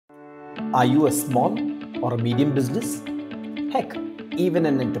Are you a small or a medium business? Heck, even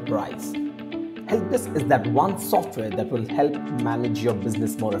an enterprise. Helpdesk is that one software that will help manage your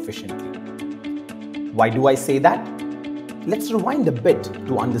business more efficiently. Why do I say that? Let's rewind a bit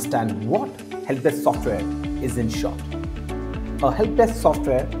to understand what Helpdesk software is in short. A Helpdesk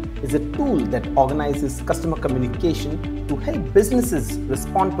software is a tool that organizes customer communication to help businesses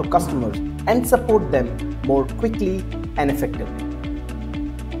respond to customers and support them more quickly and effectively.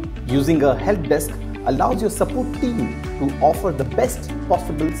 Using a Helpdesk allows your support team to offer the best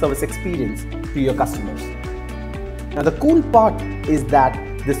possible service experience to your customers. Now the cool part is that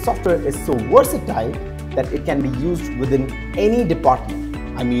this software is so versatile that it can be used within any department.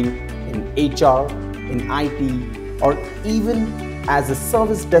 I mean in HR, in IT, or even as a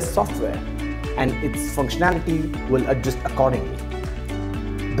service desk software, and its functionality will adjust accordingly.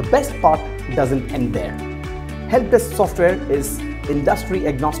 The best part doesn't end there. Helpdesk software is industry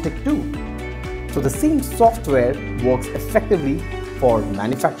agnostic too. So the same software works effectively for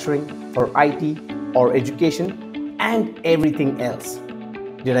manufacturing, for IT, or education, and everything else.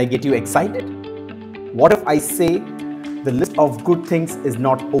 Did I get you excited? What if I say the list of good things is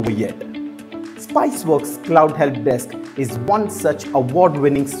not over yet? Spiceworks Cloud Helpdesk is one such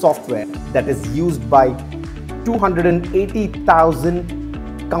award-winning software that is used by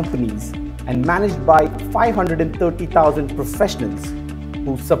 280,000 companies and managed by 530,000 professionals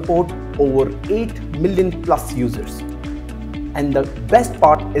who support over 8 million plus users. And the best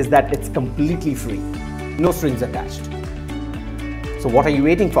part is that it's completely free, no strings attached. So what are you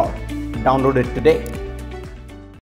waiting for? Download it today.